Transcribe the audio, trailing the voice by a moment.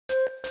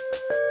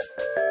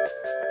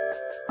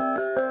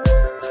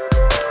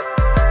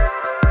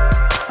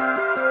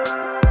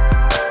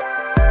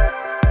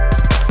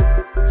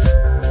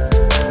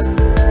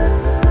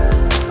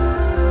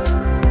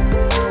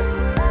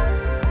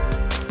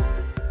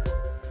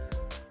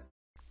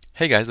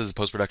Hey guys, this is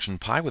Post-Production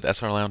Pi with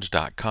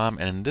srlounge.com,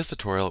 and in this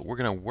tutorial we're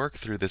going to work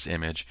through this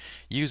image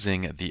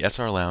using the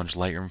SR Lounge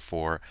Lightroom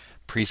 4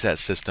 preset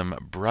system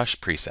brush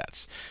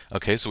presets.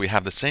 Okay, so we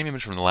have the same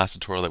image from the last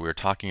tutorial that we were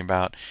talking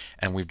about,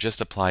 and we've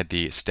just applied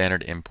the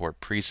standard import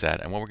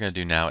preset. And what we're going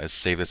to do now is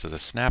save this as a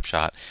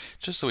snapshot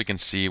just so we can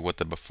see what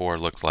the before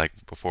looks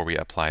like before we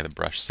apply the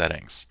brush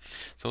settings.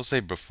 So we'll say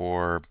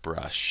before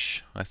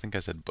brush. I think I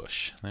said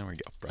bush. There we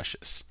go,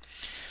 brushes.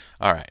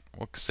 All right,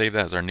 we'll save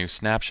that as our new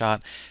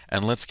snapshot,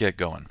 and let's get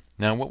going.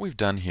 Now what we've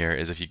done here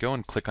is if you go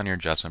and click on your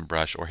adjustment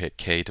brush or hit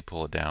K to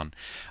pull it down,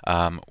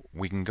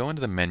 we can go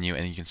into the menu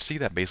and you can see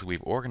that basically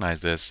we've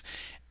organized this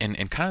in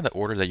kind of the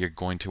order that you're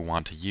going to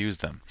want to use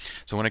them.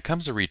 So when it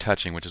comes to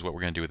retouching, which is what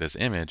we're going to do with this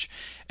image,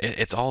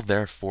 it's all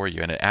there for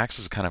you, and it acts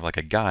as kind of like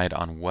a guide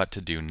on what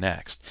to do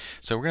next.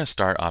 So we're going to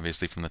start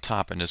obviously from the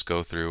top and just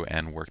go through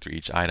and work through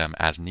each item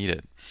as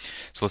needed.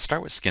 So let's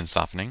start with skin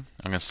softening.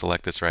 I'm going to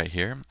select this right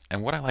here,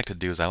 and what I like to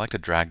do is I like to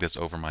drag this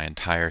over my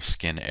entire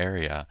skin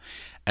area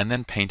and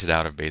then paint it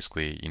out of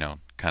basically,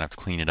 kind of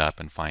clean it up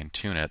and fine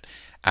tune it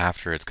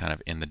after it's kind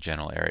of in the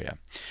general area.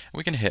 And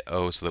we can hit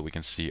O so that we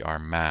can see our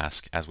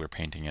mask as we're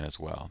painting it as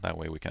well. That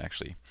way we can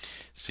actually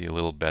see a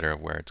little better of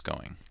where it's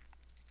going.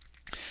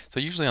 So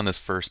usually on this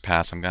first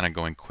pass I'm kind of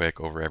going quick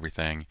over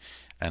everything,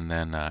 and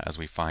then as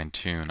we fine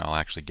tune I'll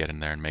actually get in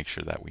there and make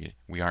sure that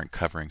we aren't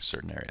covering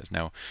certain areas.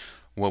 Now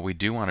what we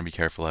do want to be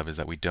careful of is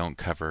that we don't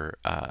cover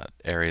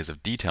areas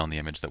of detail in the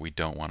image that we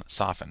don't want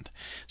softened.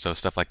 So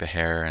stuff like the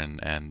hair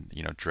and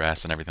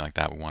dress and everything like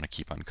that we want to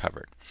keep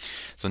uncovered.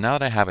 So now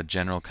that I have a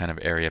general kind of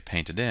area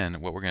painted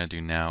in, what we're going to do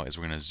now is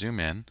we're going to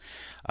zoom in,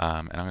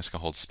 and I'm just going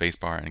to hold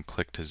spacebar and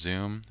click to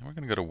zoom. And we're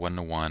going to go to 1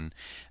 to 1.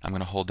 I'm going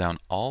to hold down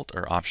Alt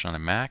or Option on a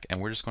Mac, and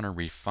we're just going to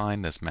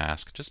refine this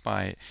mask just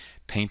by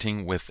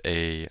painting with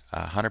a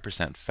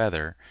 100%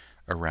 feather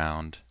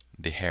around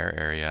the hair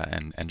area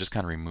and just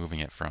kind of removing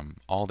it from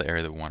all the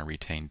area that we want to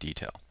retain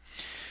detail.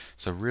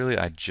 So really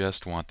I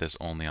just want this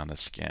only on the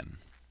skin.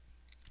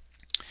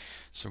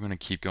 So we're going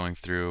to keep going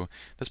through.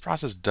 This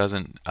process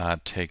doesn't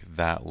take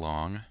that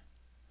long,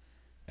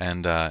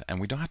 and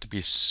we don't have to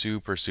be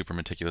super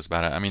meticulous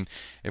about it. I mean,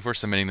 if we're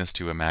submitting this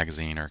to a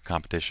magazine or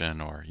competition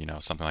or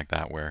something like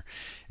that where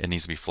it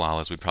needs to be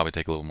flawless, we'd probably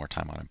take a little more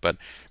time on it. But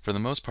for the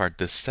most part,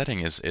 this setting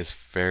is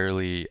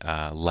fairly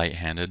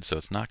light-handed, so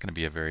it's not going to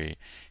be a very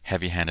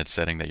heavy-handed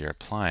setting that you're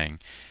applying.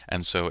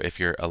 And so if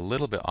you're a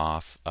little bit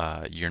off,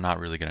 you're not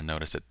really going to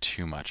notice it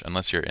too much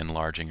unless you're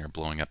enlarging or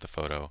blowing up the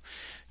photo,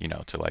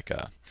 to like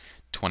a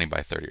 20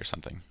 by 30 or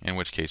something, in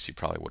which case you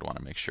probably would want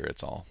to make sure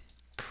it's all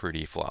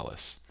pretty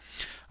flawless.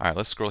 All right,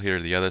 let's scroll here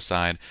to the other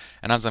side,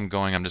 and as I'm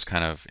going I'm just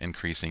kind of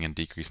increasing and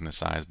decreasing the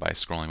size by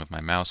scrolling with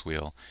my mouse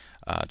wheel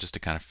just to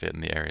kind of fit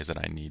in the areas that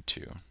I need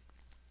to.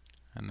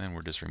 And then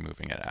we're just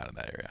removing it out of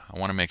that area. I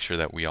want to make sure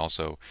that we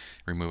also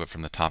remove it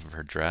from the top of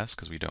her dress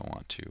because we don't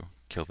want to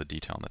kill the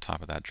detail on the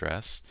top of that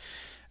dress.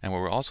 And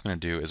what we're also going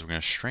to do is we're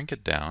going to shrink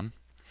it down.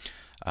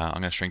 I'm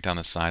going to shrink down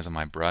the size of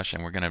my brush,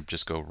 and we're going to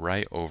just go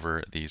right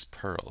over these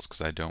pearls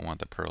because I don't want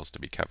the pearls to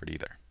be covered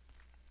either.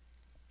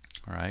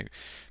 All right,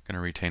 going to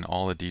retain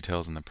all the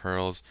details in the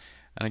pearls,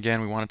 and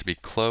again we want it to be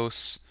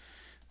close.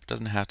 It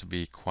doesn't have to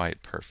be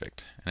quite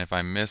perfect. And if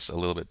I miss a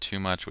little bit too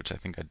much, which I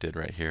think I did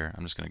right here,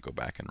 I'm just going to go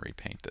back and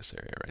repaint this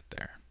area right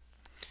there.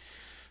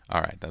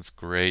 All right, that's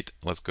great.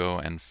 Let's go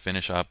and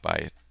finish up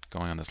by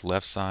going on this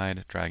left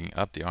side, dragging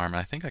up the arm. And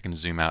I think I can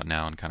zoom out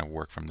now and kind of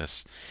work from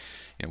this.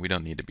 We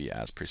don't need to be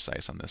as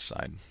precise on this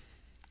side.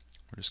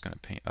 We're just going to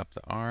paint up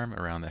the arm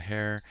around the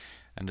hair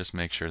and just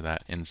make sure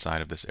that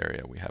inside of this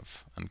area we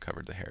have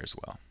uncovered the hair as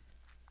well.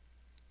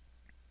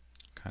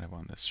 Kind of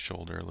on this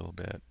shoulder a little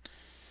bit.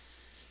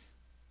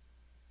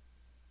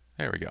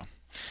 There we go.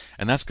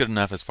 And that's good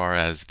enough as far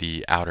as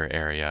the outer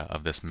area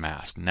of this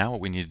mask. Now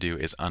what we need to do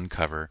is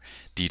uncover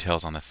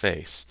details on the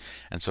face.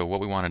 And so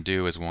what we want to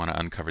do is we want to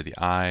uncover the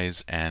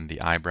eyes and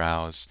the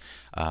eyebrows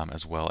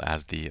as well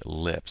as the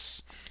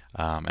lips.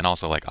 And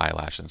also like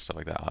eyelashes and stuff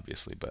like that,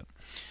 obviously. But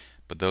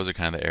those are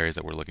kind of the areas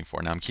that we're looking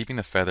for. Now I'm keeping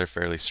the feather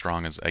fairly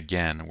strong, as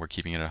again we're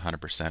keeping it at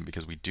 100%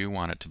 because we do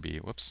want it to be,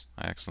 whoops,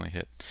 I accidentally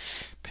hit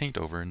paint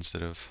over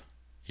instead of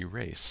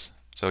erase.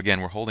 So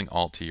again we're holding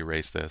Alt to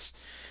erase this.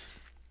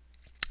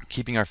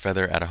 Keeping our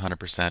feather at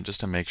 100% just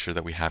to make sure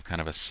that we have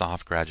kind of a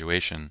soft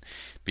graduation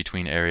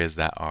between areas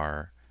that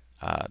are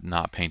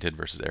not painted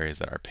versus areas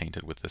that are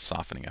painted with the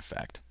softening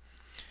effect.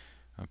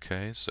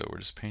 Okay, so we're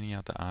just painting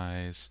out the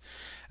eyes.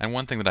 And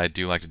one thing that I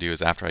do like to do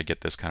is after I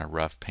get this kind of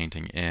rough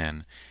painting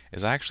in,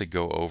 is I actually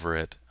go over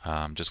it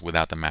just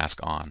without the mask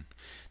on.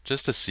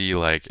 Just to see,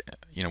 like,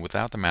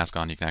 without the mask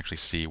on you can actually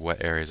see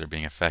what areas are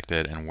being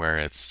affected and where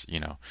it's,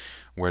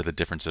 where the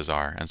differences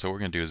are. And so what we're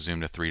going to do is zoom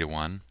to 3 to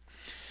 1. And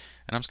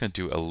I'm just going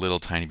to do a little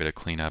tiny bit of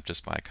cleanup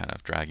just by kind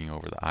of dragging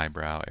over the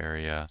eyebrow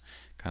area,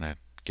 kind of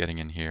getting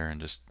in here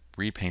and just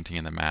repainting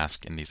in the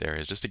mask in these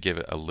areas just to give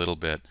it a little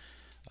bit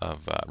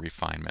of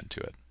refinement to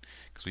it,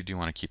 because we do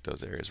want to keep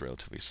those areas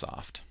relatively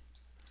soft.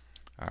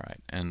 All right,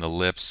 and the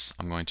lips,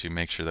 I'm going to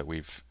make sure that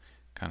we've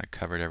kind of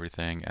covered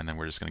everything, and then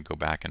we're just going to go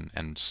back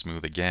and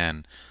smooth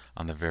again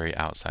on the very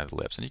outside of the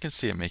lips. And you can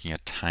see it making a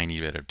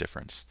tiny bit of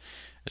difference.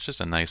 It's just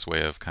a nice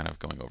way of kind of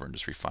going over and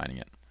just refining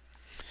it.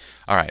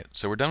 All right,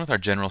 so we're done with our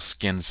general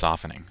skin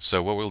softening.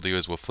 So what we'll do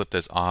is we'll flip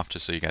this off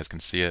just so you guys can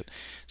see it.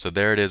 So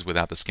there it is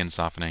without the skin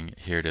softening.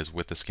 Here it is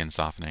with the skin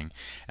softening.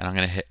 And I'm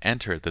going to hit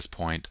enter at this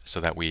point so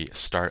that we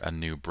start a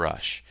new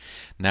brush.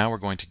 Now we're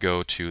going to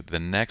go to the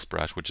next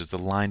brush, which is the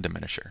line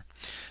diminisher.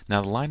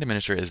 Now the line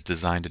diminisher is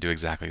designed to do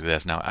exactly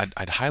this. Now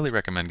I'd highly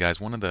recommend,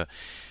 guys, one of the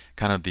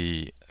kind of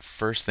the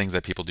first things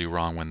that people do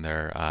wrong when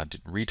they're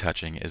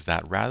retouching is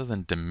that rather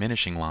than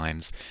diminishing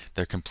lines,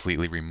 they're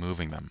completely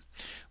removing them.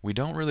 We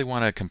don't really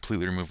want to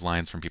completely remove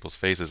lines from people's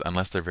faces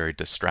unless they're very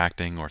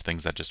distracting or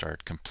things that just are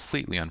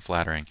completely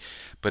unflattering.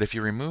 But if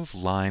you remove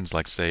lines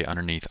like, say,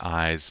 underneath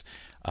eyes,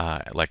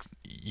 like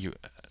you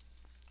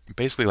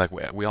basically, like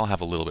we all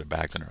have a little bit of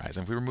bags in our eyes,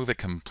 and if we remove it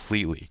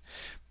completely,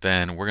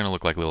 then we're going to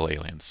look like little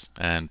aliens,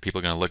 and people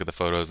are going to look at the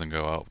photos and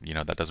go, oh, you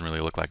know, that doesn't really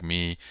look like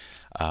me,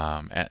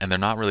 and they're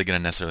not really going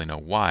to necessarily know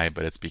why,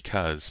 but it's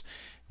because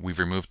we've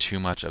removed too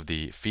much of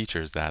the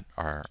features that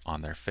are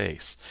on their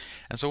face.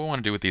 And so what we want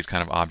to do with these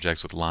kind of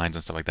objects with lines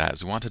and stuff like that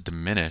is we want to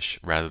diminish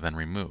rather than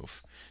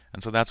remove.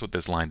 And so that's what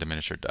this line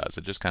diminisher does.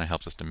 It just kind of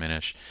helps us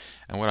diminish.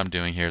 And what I'm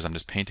doing here is I'm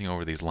just painting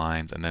over these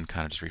lines and then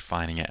kind of just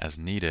refining it as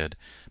needed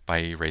by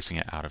erasing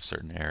it out of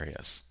certain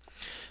areas.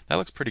 That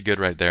looks pretty good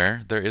right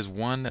there. There is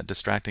one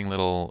distracting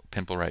little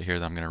pimple right here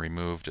that I'm going to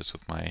remove just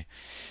with my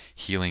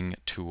healing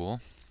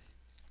tool.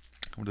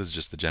 This is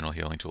just the general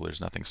healing tool.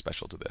 There's nothing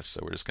special to this, so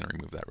we're just going to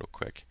remove that real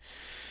quick.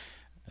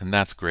 And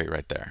that's great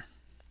right there.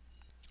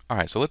 All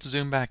right, so let's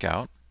zoom back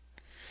out.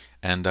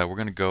 And we're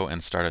going to go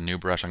and start a new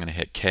brush. I'm going to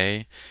hit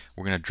K.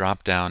 We're going to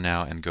drop down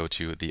now and go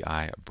to the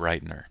eye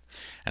brightener.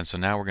 And so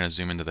now we're going to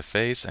zoom into the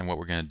face, and what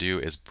we're going to do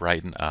is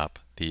brighten up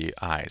the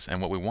eyes.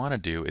 And what we want to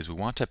do is we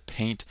want to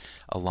paint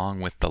along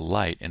with the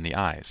light in the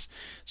eyes.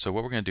 So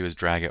what we're going to do is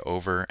drag it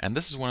over, and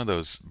this is one of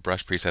those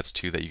brush presets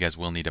too that you guys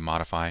will need to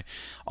modify.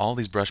 All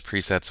these brush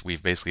presets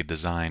we've basically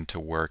designed to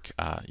work,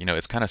 you know,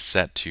 it's kind of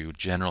set to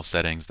general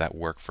settings that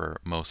work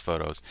for most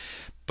photos.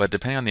 But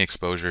depending on the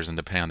exposures and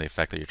depending on the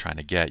effect that you're trying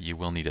to get, you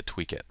will need to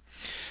tweak it.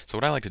 So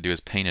what I like to do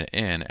is paint it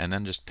in and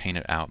then just paint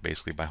it out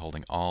basically by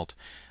holding Alt.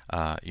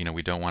 You know,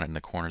 we don't want it in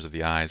the corners of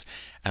the eyes.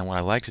 And what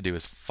I like to do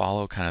is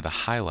follow kind of the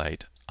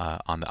highlight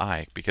on the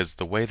eye, because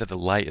the way that the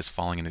light is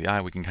falling into the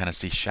eye, we can kind of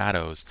see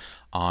shadows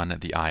on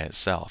the eye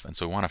itself. And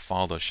so we want to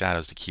follow those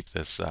shadows to keep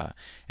this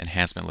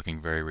enhancement looking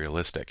very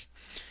realistic.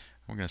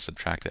 We're going to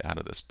subtract it out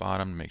of this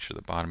bottom to make sure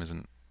the bottom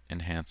isn't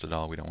enhanced at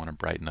all. We don't want to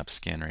brighten up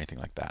skin or anything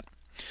like that.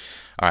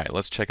 All right,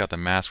 let's check out the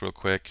mask real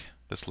quick.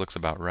 This looks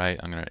about right.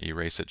 I'm going to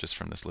erase it just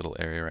from this little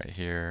area right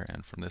here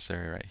and from this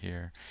area right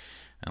here.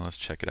 And let's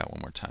check it out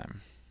one more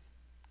time.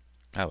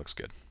 That looks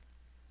good.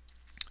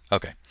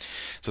 Okay,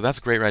 so that's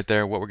great right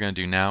there. What we're going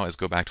to do now is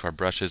go back to our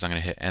brushes. I'm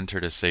going to hit enter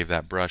to save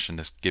that brush and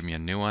just give me a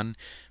new one.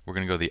 We're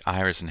going to go to the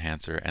iris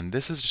enhancer, and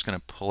this is just going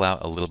to pull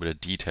out a little bit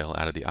of detail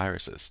out of the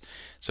irises.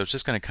 So it's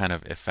just going to kind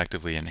of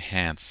effectively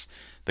enhance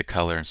the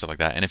color and stuff like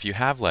that. And if you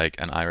have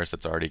like an iris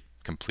that's already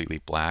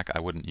completely black, I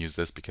wouldn't use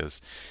this because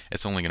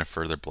it's only going to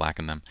further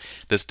blacken them.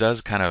 This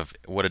does kind of,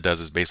 what it does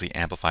is basically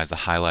amplifies the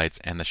highlights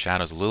and the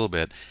shadows a little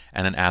bit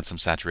and then add some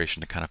saturation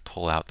to kind of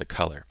pull out the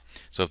color.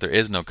 So if there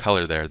is no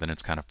color there, then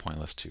it's kind of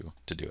pointless to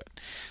do it.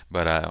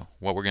 But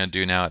what we're going to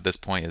do now at this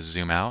point is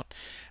zoom out.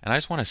 And I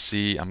just want to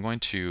see, I'm going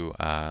to,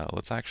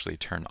 let's actually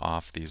turn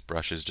off these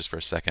brushes just for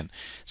a second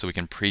so we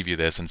can preview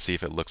this and see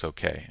if it looks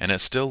okay. And it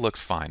still looks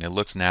fine. It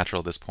looks natural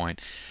at this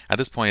point. At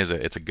this point,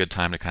 it's a good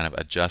time to kind of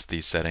adjust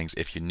these settings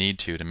if you need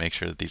to make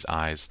sure that these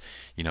eyes,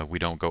 you know, we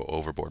don't go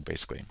overboard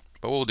basically.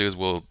 But what we'll do is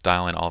we'll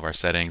dial in all of our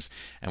settings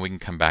and we can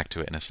come back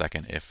to it in a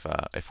second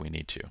if we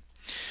need to.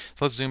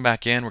 So let's zoom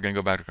back in. We're going to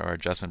go back to our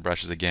adjustment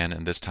brushes again,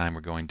 and this time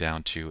we're going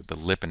down to the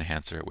lip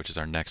enhancer, which is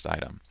our next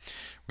item.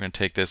 We're going to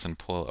take this and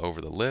pull it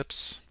over the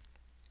lips,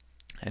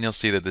 and you'll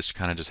see that this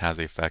kind of just has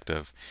the effect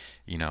of,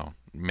 you know,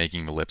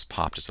 making the lips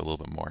pop just a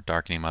little bit more,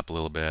 darkening them up a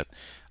little bit,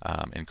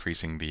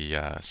 increasing the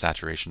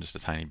saturation just a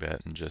tiny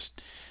bit, and just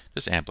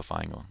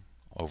amplifying them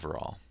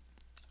overall.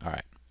 All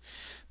right,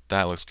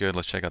 that looks good.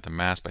 Let's check out the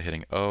mask by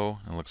hitting O.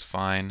 It looks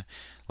fine.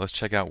 Let's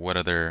check out what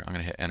other, I'm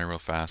going to hit enter real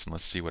fast and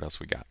let's see what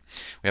else we got.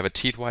 We have a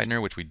teeth whitener,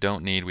 which we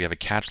don't need. We have a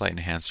catch light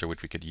enhancer,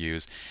 which we could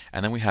use.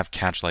 And then we have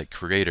catch light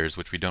creators,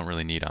 which we don't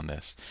really need on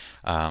this.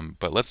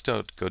 But let's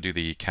go do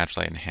the catch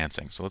light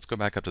enhancing. So let's go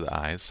back up to the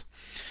eyes.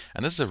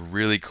 And this is a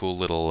really cool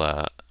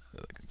little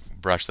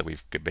brush that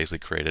we've basically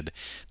created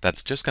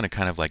that's just going to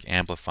kind of like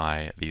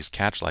amplify these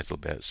catch lights a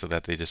little bit so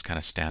that they just kind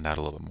of stand out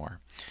a little bit more.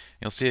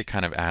 You'll see it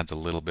kind of adds a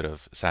little bit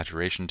of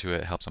saturation to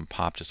it, helps them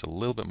pop just a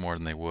little bit more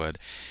than they would.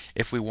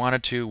 If we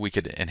wanted to, we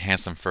could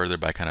enhance them further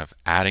by kind of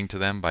adding to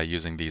them by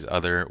using these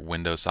other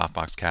Windows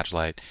softbox catch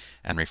light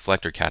and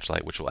reflector catch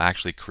light, which will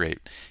actually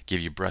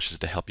give you brushes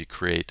to help you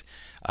create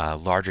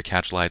larger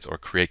catch lights or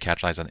create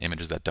catch lights on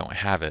images that don't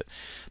have it.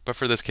 But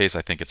for this case,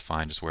 I think it's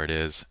fine just where it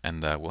is,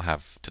 and we'll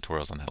have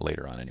tutorials on that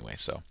later on anyway,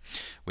 so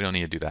we don't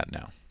need to do that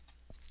now.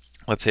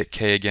 Let's hit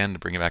K again to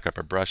bring it back up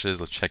our brushes.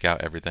 Let's check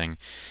out everything.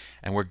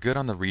 And we're good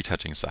on the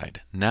retouching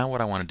side. Now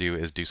what I want to do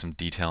is do some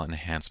detail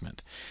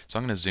enhancement. So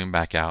I'm going to zoom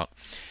back out.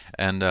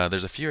 And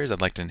there's a few areas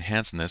I'd like to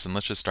enhance in this, and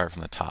let's just start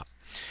from the top.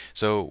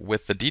 So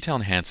with the detail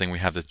enhancing, we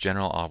have this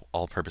general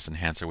all-purpose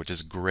enhancer, which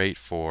is great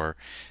for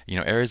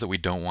areas that we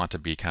don't want to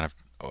be kind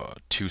of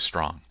too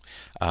strong.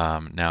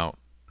 Now,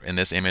 in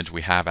this image,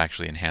 we have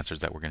actually enhancers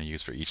that we're going to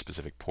use for each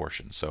specific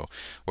portion. So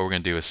what we're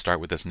going to do is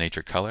start with this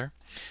nature color,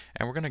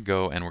 and we're going to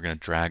go and we're going to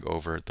drag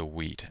over the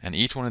wheat. And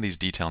each one of these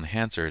detail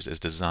enhancers is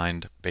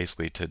designed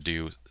basically to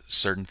do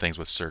certain things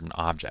with certain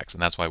objects,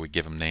 and that's why we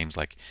give them names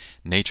like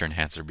nature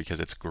enhancer, because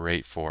it's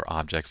great for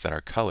objects that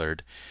are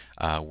colored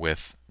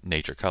with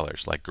nature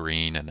colors like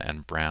green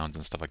and browns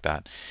and stuff like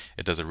that.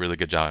 It does a really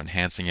good job of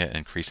enhancing it and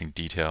increasing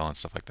detail and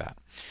stuff like that.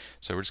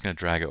 So we're just going to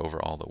drag it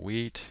over all the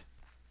wheat.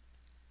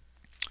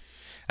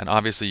 And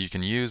obviously you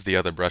can use the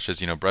other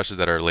brushes, brushes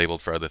that are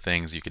labeled for other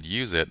things, you could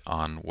use it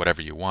on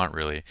whatever you want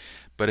really.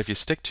 But if you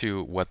stick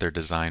to what they're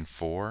designed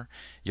for,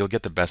 you'll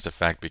get the best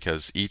effect,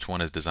 because each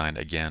one is designed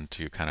again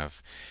to kind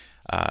of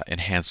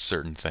enhance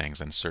certain things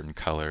and certain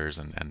colors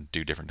and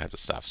do different types of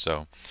stuff.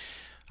 So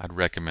I'd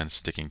recommend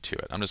sticking to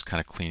it. I'm just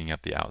kind of cleaning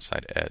up the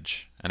outside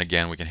edge. And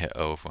again, we can hit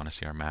O if we want to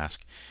see our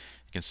mask.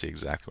 You can see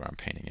exactly where I'm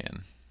painting in.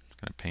 I'm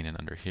going to paint in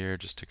under here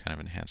just to kind of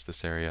enhance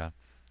this area.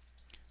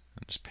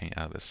 And just paint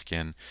out the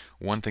skin.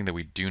 One thing that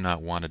we do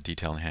not want to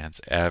detail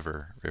enhance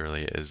ever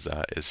really is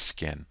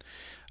skin.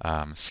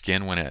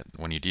 Skin,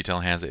 when you detail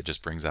enhance it, it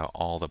just brings out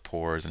all the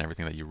pores and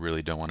everything that you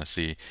really don't want to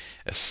see,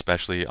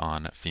 especially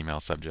on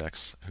female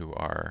subjects who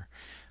are,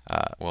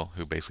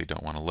 who basically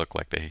don't want to look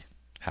like they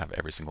have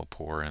every single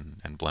pore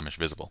and blemish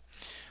visible.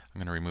 I'm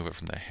going to remove it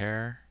from the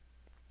hair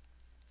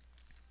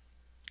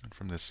and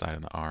from this side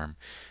of the arm,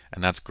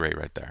 and that's great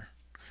right there.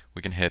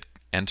 We can hit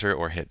Enter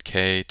or hit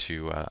K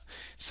to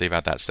save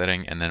out that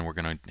setting, and then we're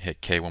going to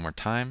hit K one more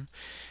time,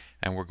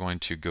 and we're going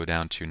to go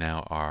down to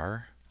now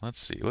our,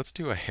 let's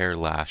do a hair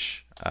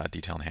lash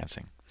detail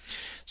enhancing.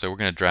 So we're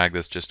going to drag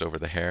this just over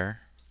the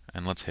hair,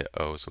 and let's hit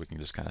O so we can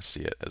just kind of see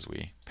it as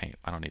we paint.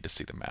 I don't need to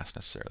see the mask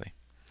necessarily.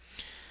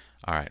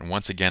 Alright, and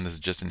once again, this is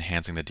just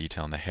enhancing the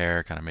detail in the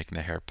hair, kind of making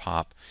the hair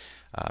pop,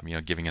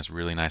 giving us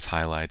really nice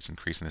highlights,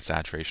 increasing the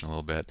saturation a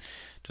little bit,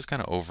 just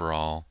kind of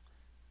overall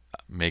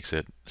makes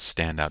it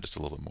stand out just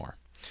a little bit more.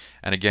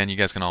 And again, you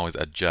guys can always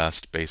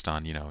adjust based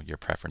on your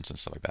preference and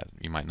stuff like that.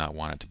 You might not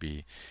want it to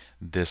be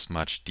this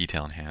much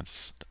detail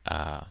enhanced.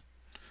 I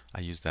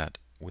use that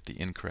with the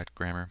incorrect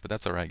grammar, but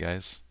that's alright,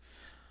 guys.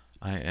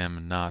 I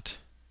am not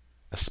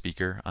a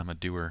speaker, I'm a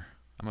doer.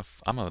 I'm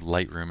a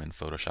Lightroom and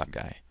Photoshop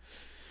guy.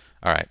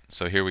 Alright,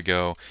 so here we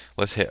go.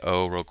 Let's hit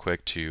O real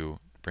quick to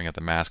bring up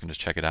the mask and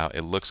just check it out.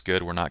 It looks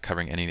good. We're not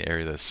covering any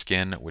area of the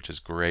skin, which is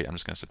great. I'm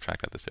just going to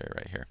subtract out this area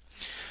right here.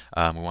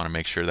 We want to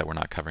make sure that we're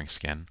not covering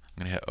skin.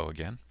 I'm going to hit O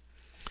again.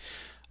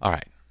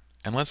 Alright,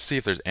 and let's see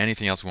if there's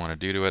anything else we want to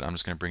do to it. I'm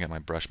just going to bring up my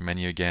brush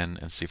menu again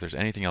and see if there's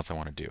anything else I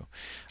want to do.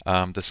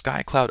 The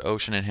sky, cloud,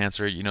 ocean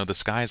enhancer, the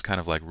sky is kind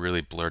of like really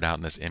blurred out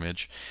in this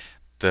image.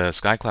 The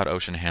sky, cloud,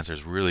 ocean enhancer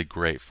is really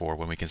great for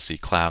when we can see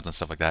clouds and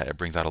stuff like that. It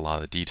brings out a lot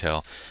of the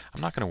detail. I'm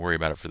not going to worry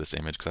about it for this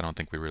image because I don't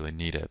think we really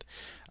need it.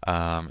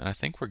 And I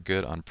think we're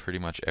good on pretty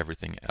much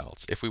everything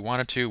else. If we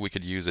wanted to, we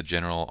could use a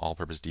general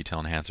all-purpose detail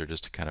enhancer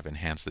just to kind of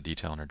enhance the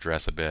detail in our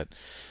dress a bit.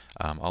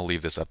 I'll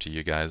leave this up to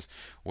you guys.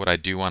 What I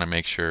do want to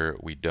make sure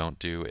we don't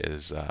do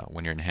is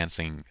when you're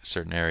enhancing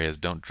certain areas,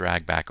 don't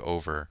drag back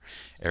over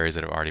areas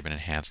that have already been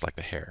enhanced like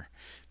the hair,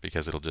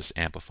 because it'll just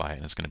amplify it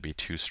and it's going to be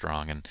too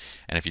strong. And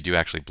if you do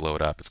actually blow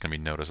it up, it's going to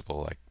be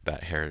noticeable, like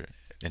that hair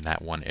in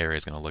that one area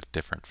is going to look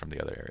different from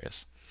the other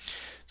areas.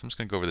 So I'm just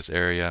going to go over this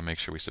area, make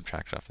sure we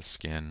subtract off the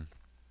skin.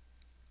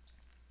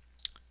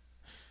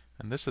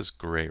 And this is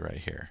great right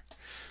here.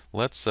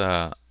 Let's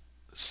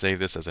save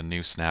this as a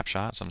new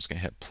snapshot. So I'm just going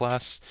to hit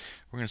plus.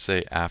 We're going to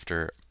say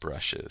after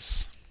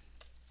brushes.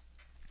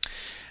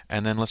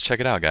 And then let's check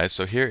it out, guys.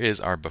 So here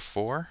is our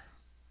before,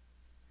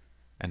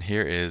 and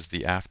here is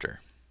the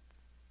after.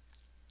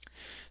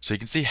 So you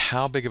can see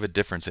how big of a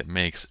difference it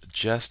makes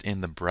just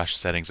in the brush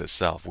settings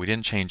itself. We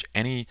didn't change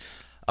any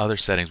other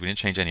settings. We didn't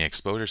change any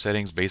exposure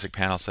settings, basic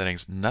panel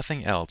settings,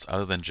 nothing else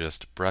other than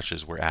just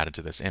brushes were added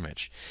to this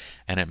image.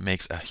 And it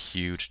makes a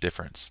huge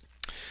difference.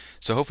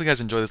 So hopefully you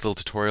guys enjoyed this little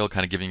tutorial,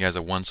 kind of giving you guys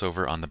a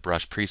once-over on the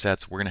brush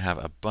presets. We're going to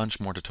have a bunch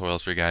more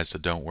tutorials for you guys, so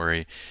don't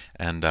worry.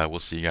 And we'll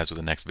see you guys with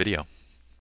the next video.